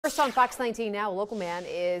First on Fox 19 now, a local man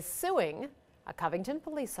is suing a Covington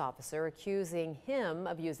police officer, accusing him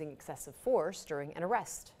of using excessive force during an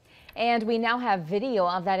arrest. And we now have video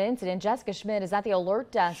of that incident. Jessica Schmidt is at the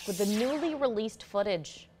alert desk with the newly released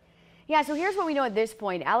footage. Yeah, so here's what we know at this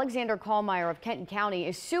point. Alexander Kallmeyer of Kenton County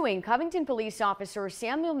is suing Covington police officer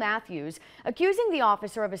Samuel Matthews, accusing the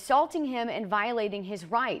officer of assaulting him and violating his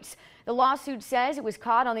rights. The lawsuit says it was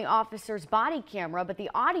caught on the officer's body camera, but the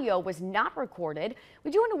audio was not recorded.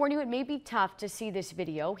 We do want to warn you, it may be tough to see this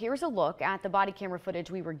video. Here's a look at the body camera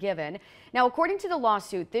footage we were given. Now, according to the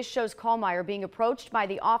lawsuit, this shows Kallmeyer being approached by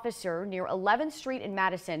the officer near 11th Street in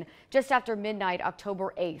Madison just after midnight,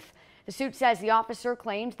 October 8th. The suit says the officer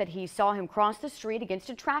claimed that he saw him cross the street against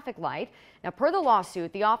a traffic light. Now, per the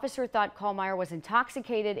lawsuit, the officer thought Kallmeyer was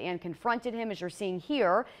intoxicated and confronted him, as you're seeing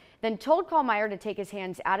here, then told Kallmeyer to take his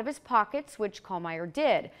hands out of his pockets, which Kallmeyer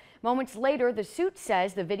did. Moments later, the suit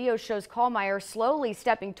says the video shows Kallmeyer slowly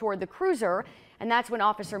stepping toward the cruiser, and that's when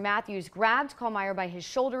Officer Matthews grabbed Kallmeyer by his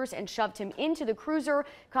shoulders and shoved him into the cruiser,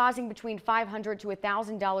 causing between $500 to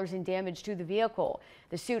 $1,000 in damage to the vehicle.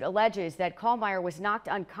 The suit alleges that Kallmeyer was knocked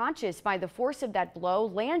unconscious by the force of that blow,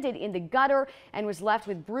 landed in the gutter, and was left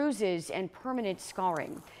with bruises and permanent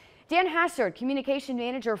scarring. Dan Hassard, communication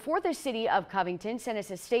manager for the city of Covington, sent us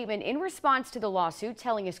a statement in response to the lawsuit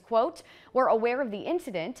telling us, quote, "We're aware of the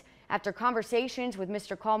incident. After conversations with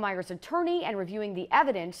Mr. Kallmeyer's attorney and reviewing the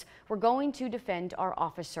evidence, we're going to defend our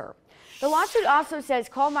officer." The lawsuit also says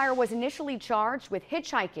Kallmeyer was initially charged with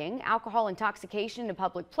hitchhiking, alcohol intoxication in a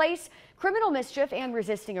public place, criminal mischief, and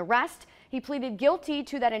resisting arrest. He pleaded guilty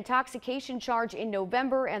to that intoxication charge in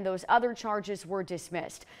November, and those other charges were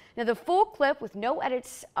dismissed. Now, the full clip with no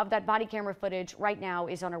edits of that body camera footage right now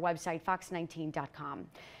is on our website, fox19.com.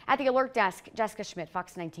 At the alert desk, Jessica Schmidt,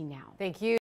 Fox 19 Now. Thank you.